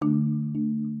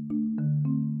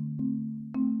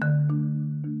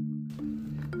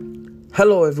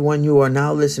Hello, everyone. You are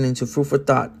now listening to Food for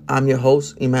Thought. I'm your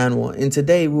host, Emmanuel, and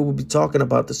today we will be talking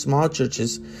about the small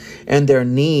churches and their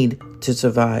need to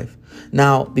survive.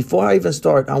 Now, before I even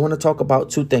start, I want to talk about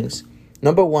two things.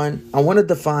 Number one, I want to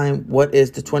define what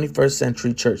is the 21st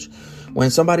century church. When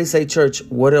somebody say church,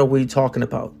 what are we talking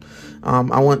about?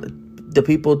 I want the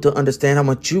people to understand. I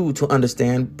want you to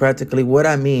understand practically what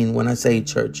I mean when I say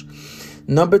church.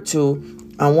 Number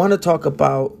two, I want to talk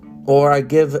about, or I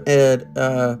give it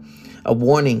a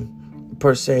warning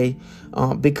per se,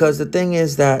 because the thing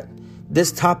is that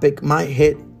this topic might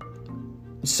hit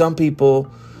some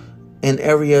people in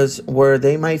areas where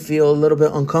they might feel a little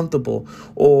bit uncomfortable,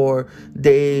 or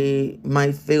they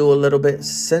might feel a little bit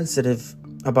sensitive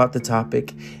about the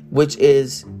topic, which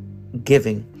is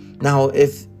giving. Now,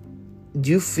 if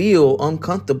you feel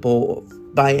uncomfortable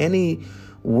by any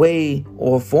way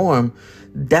or form,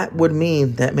 that would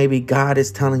mean that maybe God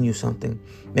is telling you something.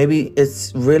 Maybe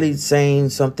it's really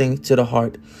saying something to the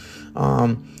heart,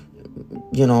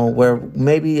 where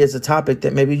maybe it's a topic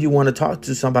that maybe you want to talk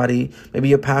to somebody, maybe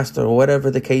your pastor or whatever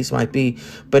the case might be.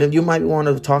 But you might want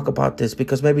to talk about this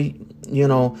because maybe,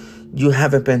 you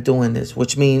haven't been doing this,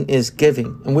 which means is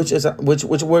giving, and which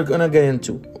we're going to get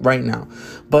into right now.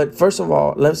 But first of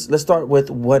all, let's start with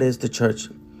what is the church.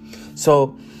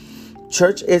 So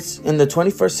church is in the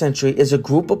 21st century is a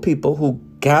group of people who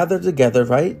gather together,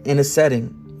 right, in a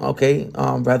setting. Okay,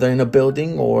 rather in a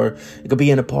building, or it could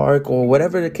be in a park, or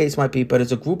whatever the case might be. But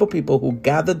it's a group of people who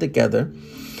gather together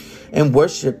and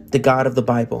worship the God of the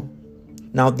Bible.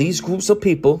 Now, these groups of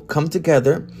people come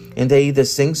together and they either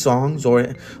sing songs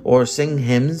or sing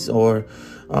hymns, or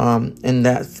in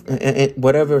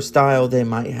whatever style they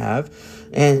might have,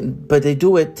 but they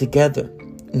do it together.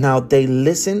 Now, they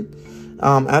listen.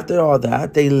 After all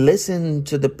that, they listen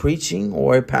to the preaching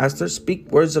or a pastor speak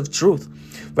words of truth,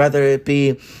 whether it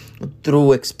be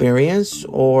through experience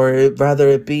or rather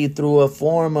it be through a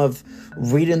form of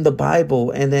reading the Bible,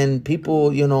 and then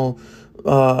people,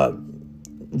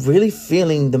 really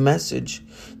feeling the message.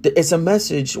 It's a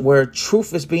message where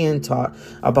truth is being taught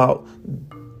about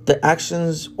the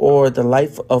actions or the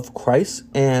life of Christ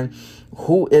and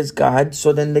who is God,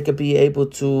 so then they could be able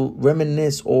to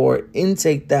reminisce or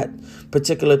intake that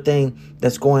particular thing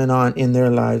that's going on in their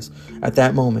lives at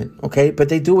that moment. Okay, but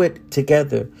they do it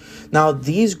together. Now,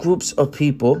 these groups of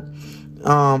people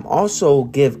also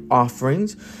give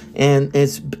offerings, and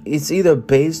it's either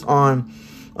based on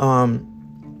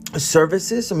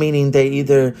services, meaning they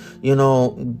either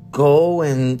go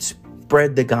and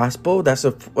spread the gospel. That's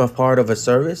a part of a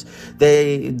service.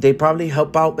 They probably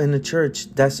help out in the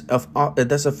church. That's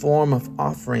a form of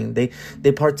offering.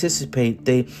 They participate.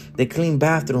 They clean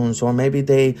bathrooms, or maybe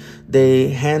they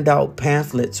hand out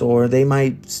pamphlets, or they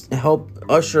might help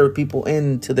usher people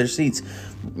into their seats.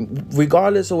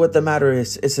 Regardless of what the matter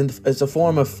is, it's a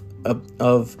form of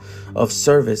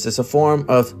service. It's a form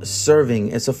of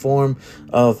serving. It's a form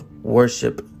of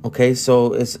worship. Okay,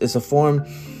 so it's a form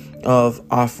of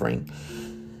offering.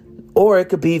 Or it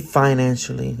could be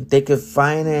financially. They could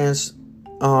finance,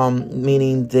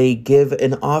 meaning they give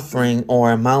an offering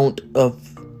or amount of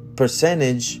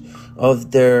percentage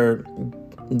of their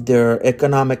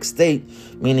economic state,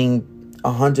 meaning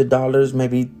 $100,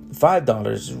 maybe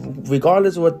 $5.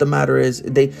 Regardless of what the matter is,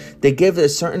 they give a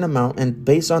certain amount, and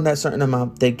based on that certain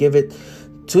amount, they give it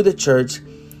to the church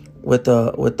with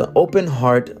the open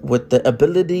heart, with the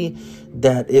ability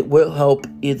that it will help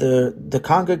either the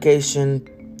congregation,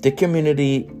 the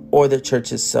community, or the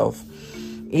church itself.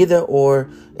 Either or,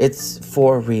 it's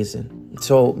for a reason.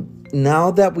 So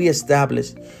now that we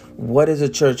established what is a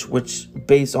church, which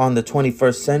based on the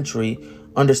 21st century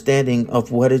understanding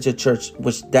of what is a church,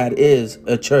 which that is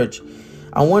a church,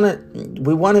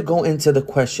 we want to go into the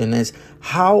question is,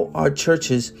 how are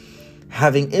churches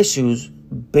having issues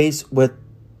based with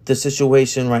the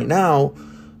situation right now,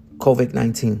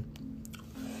 COVID-19?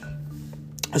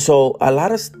 So a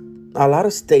lot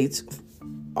of states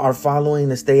are following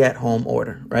the stay-at-home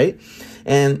order, right?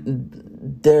 And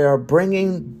they're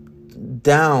bringing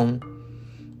down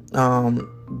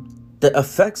the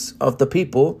effects of the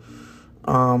people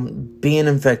being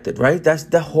infected, right? That's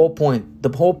the whole point. The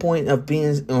whole point of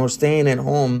being or staying at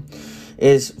home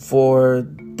is for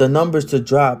the numbers to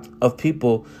drop of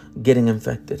people getting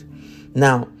infected.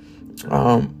 Now,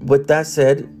 with that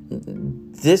said,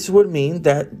 this would mean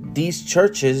that these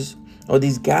churches or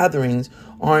these gatherings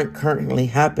aren't currently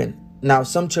happening. Now,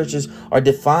 some churches are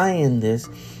defying this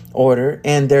order,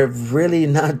 and they're really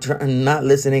not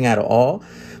listening at all.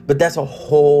 But that's a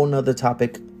whole nother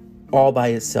topic all by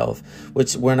itself,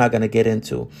 which we're not going to get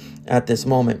into at this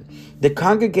moment. The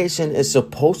congregation is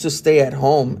supposed to stay at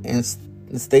home and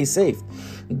stay safe.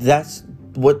 That's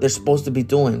what they're supposed to be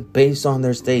doing based on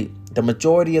their state. The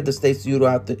majority of the states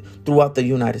throughout the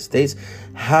United States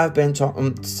have been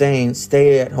saying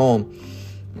stay at home.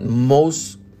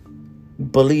 Most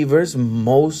believers,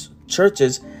 most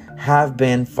churches have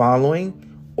been following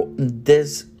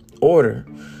this order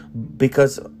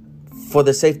because for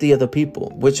the safety of the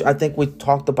people, which I think we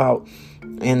talked about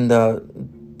in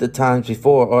the times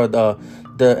before, or the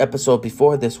episode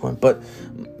before this one. But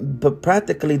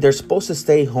practically they're supposed to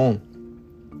stay home.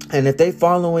 And if they're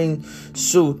following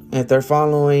suit, if they're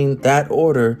following that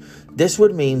order, this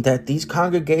would mean that these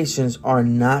congregations are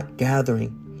not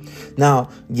gathering. Now,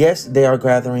 yes, they are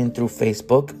gathering through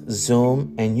Facebook,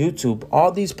 Zoom, and YouTube.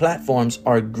 All these platforms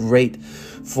are great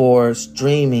for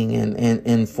streaming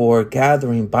and for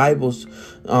gathering Bibles,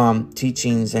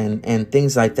 teachings and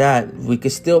things like that. We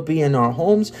could still be in our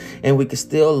homes and we could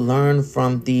still learn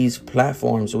from these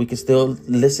platforms. We could still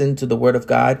listen to the Word of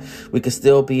God. We could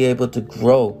still be able to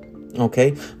grow.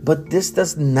 Okay. But this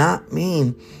does not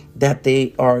mean that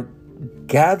they are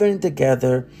gathering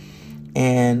together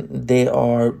and they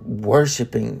are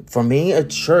worshiping. For me, a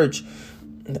church,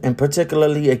 and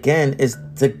particularly again, is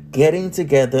the getting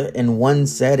together in one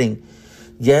setting.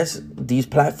 Yes, these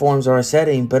platforms are a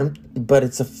setting, but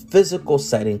it's a physical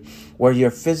setting where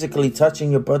you're physically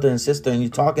touching your brother and sister and you're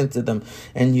talking to them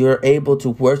and you're able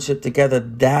to worship together.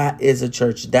 That is a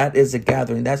church. That is a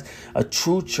gathering. That's a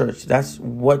true church. That's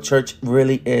what church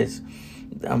really is.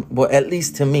 Well, at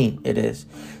least to me, it is.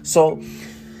 So,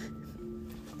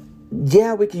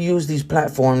 yeah, we can use these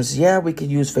platforms. Yeah, we can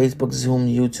use Facebook, Zoom,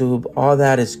 YouTube. All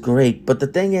that is great. But the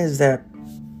thing is that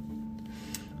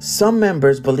some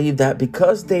members believe that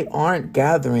because they aren't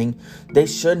gathering, they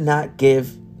should not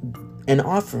give an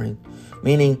offering,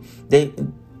 meaning they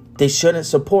shouldn't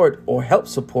support or help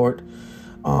support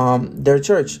their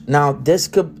church. Now, this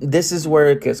is where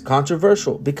it gets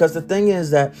controversial, because the thing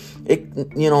is that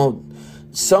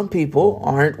some people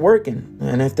aren't working,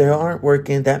 and if they aren't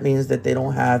working, that means that they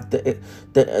don't have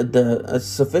the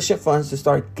sufficient funds to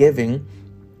start giving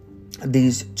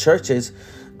these churches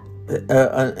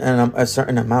a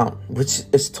certain amount, which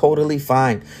is totally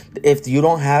fine. If you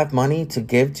don't have money to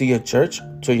give to your church,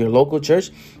 to your local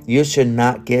church, you should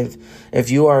not give. If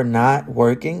you are not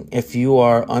working, if you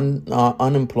are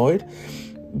unemployed,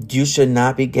 you should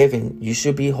not be giving. You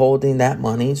should be holding that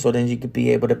money so then you could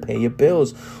be able to pay your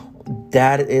bills.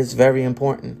 That is very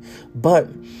important. But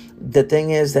the thing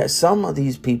is that some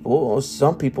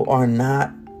people are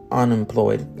not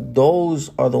unemployed. Those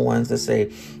are the ones that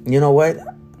say, you know what?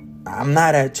 I'm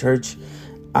not at church.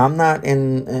 I'm not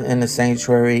in the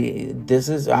sanctuary. This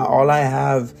is all I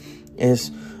have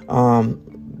is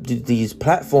these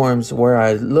platforms where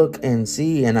I look and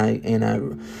see and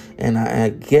I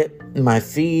get my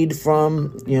feed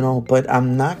from, but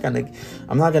I'm not gonna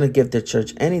give the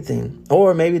church anything.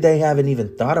 Or maybe they haven't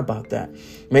even thought about that.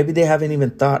 Maybe they haven't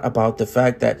even thought about the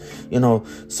fact that,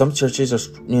 some churches are,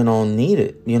 need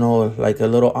it, like a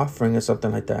little offering or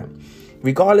something like that.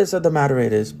 Regardless of the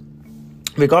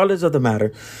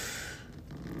matter,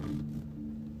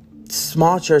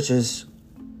 small churches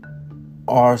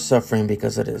are suffering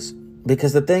because of this.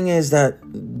 Because the thing is that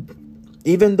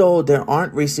even though they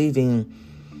aren't receiving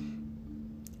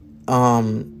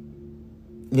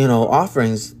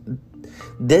offerings,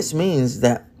 this means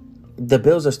that the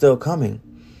bills are still coming.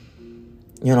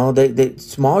 They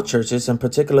small churches and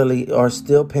particularly are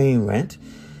still paying rent.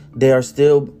 They are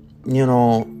still,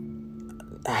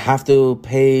 have to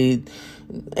pay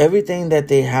everything that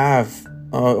they have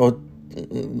or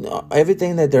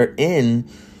everything that they're in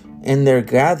their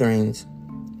gatherings.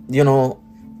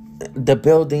 The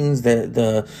buildings,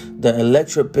 the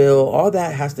electric bill, all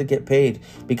that has to get paid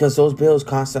because those bills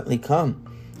constantly come.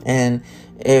 And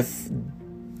if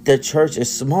the church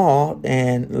is small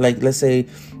and like, let's say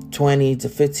 20 to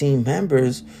 15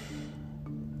 members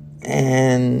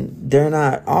and they're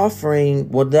not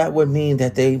offering, well, that would mean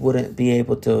that they wouldn't be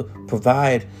able to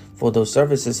provide for those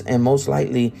services. And most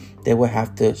likely they would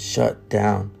have to shut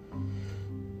down.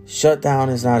 Shut down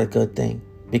is not a good thing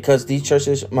because these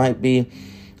churches might be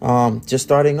just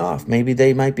starting off. Maybe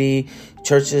they might be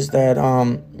churches that,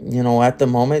 at the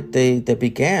moment they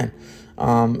began,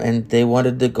 and they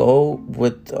wanted to go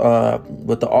with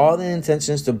all the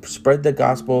intentions to spread the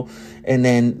gospel and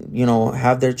then,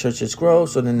 have their churches grow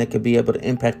so then they could be able to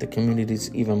impact the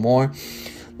communities even more.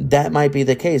 That might be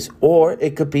the case. Or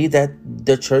it could be that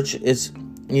the church is,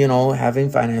 having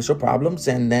financial problems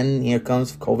and then here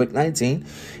comes COVID-19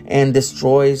 and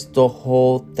destroys the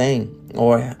whole thing,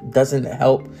 or doesn't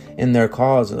help in their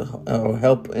cause or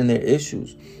help in their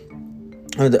issues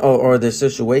or their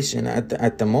situation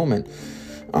at the moment.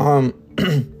 Um,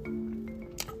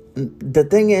 the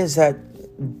thing is that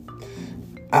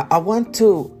I want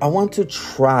to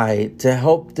try to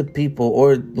help the people,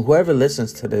 or whoever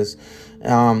listens to this,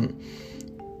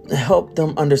 help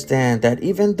them understand that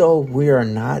even though we are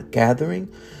not gathering,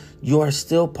 you are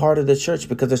still part of the church,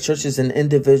 because the church is an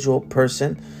individual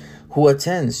person who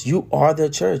attends. You are the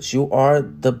church. You are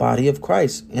the body of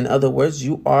Christ. In other words,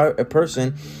 you are a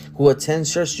person who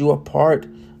attends church. You are part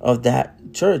of that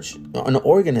church, an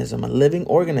organism, a living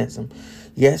organism.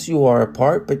 Yes, you are a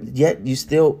part, but yet we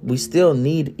still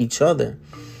need each other.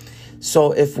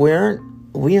 So if we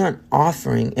aren't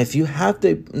offering, if you have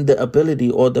the ability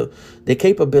or the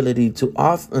capability to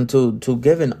to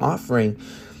give an offering,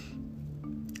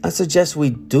 I suggest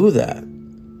we do that.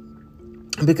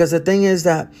 Because the thing is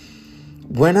that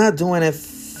we're not doing it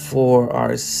for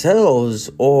ourselves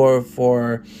or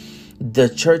for the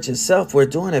church itself. We're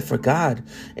doing it for God.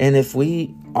 And if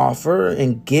we offer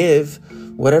and give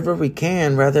whatever we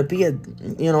can, rather be a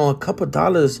couple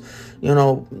dollars,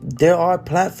 there are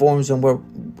platforms and where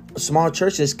small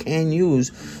churches can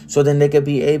use, so then they could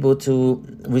be able to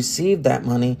receive that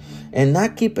money and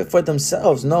not keep it for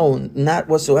themselves. No, not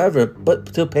whatsoever,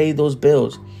 but to pay those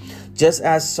bills. Just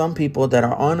as some people that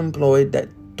are unemployed, that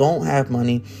don't have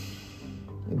money,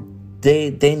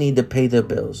 they need to pay their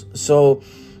bills. So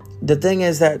the thing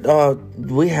is that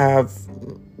we have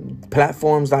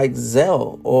platforms like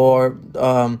Zelle or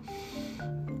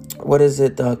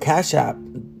Cash App.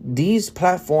 These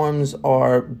platforms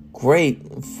are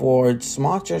great for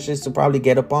small churches to probably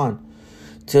get upon,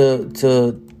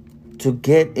 to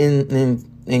get in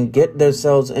and get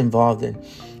themselves involved in.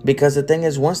 Because the thing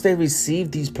is, once they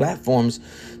receive these platforms,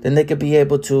 then they could be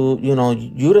able to,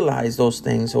 utilize those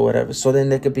things or whatever. So then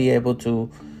they could be able to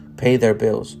pay their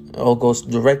bills, or goes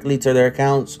directly to their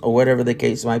accounts, or whatever the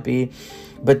case might be.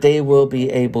 But they will be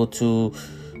able to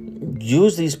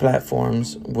use these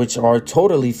platforms, which are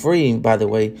totally free, by the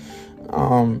way.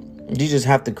 You just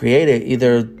have to create it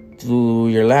either through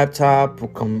your laptop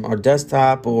or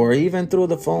desktop, or even through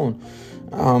the phone.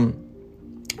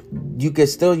 You could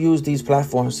still use these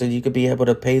platforms, so you could be able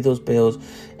to pay those bills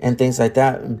and things like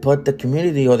that. But the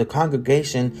community or the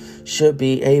congregation should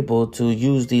be able to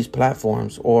use these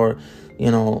platforms, or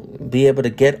be able to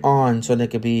get on, so they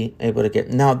could be able to get.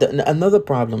 Now, another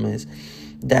problem is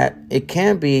that it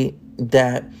can be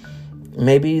that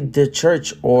maybe the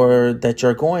church or that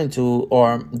you're going to,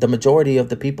 or the majority of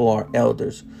the people are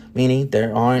elders, meaning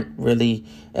there aren't really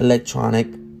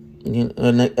electronically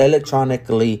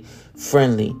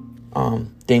friendly.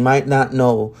 They might not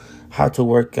know how to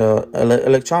work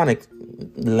electronic.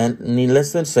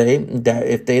 Needless to say that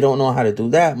if they don't know how to do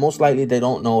that, most likely they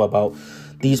don't know about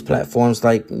these platforms,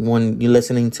 like when you're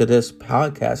listening to this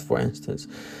podcast, for instance.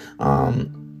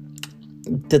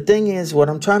 The thing is, what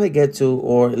I'm trying to get to,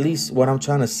 or at least what I'm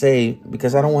trying to say,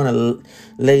 because I don't want to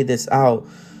lay this out,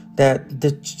 that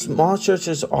the small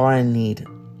churches are in need.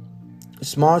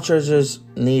 Small churches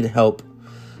need help.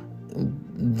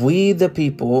 We, the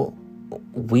people,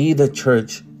 we, the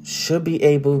church, should be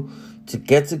able to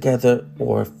get together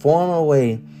or form a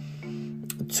way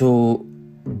to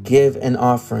give an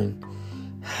offering.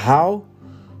 How?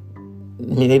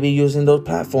 Maybe using those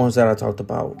platforms that I talked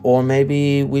about, or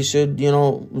maybe we should,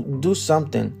 do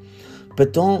something.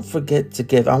 But don't forget to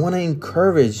give. I want to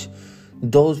encourage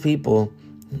those people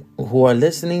who are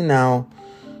listening now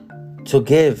to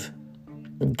give.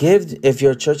 Give. If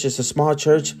your church is a small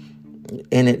church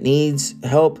and it needs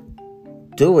help,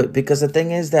 do it. Because the thing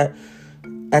is that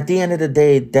at the end of the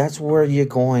day, that's where you're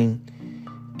going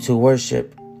to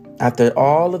worship. After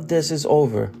all of this is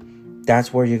over,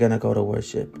 that's where you're going to go to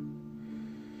worship.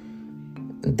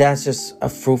 That's just a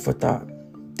food for thought.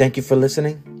 Thank you for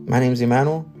listening. My name is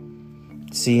Emmanuel.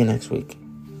 See you next week.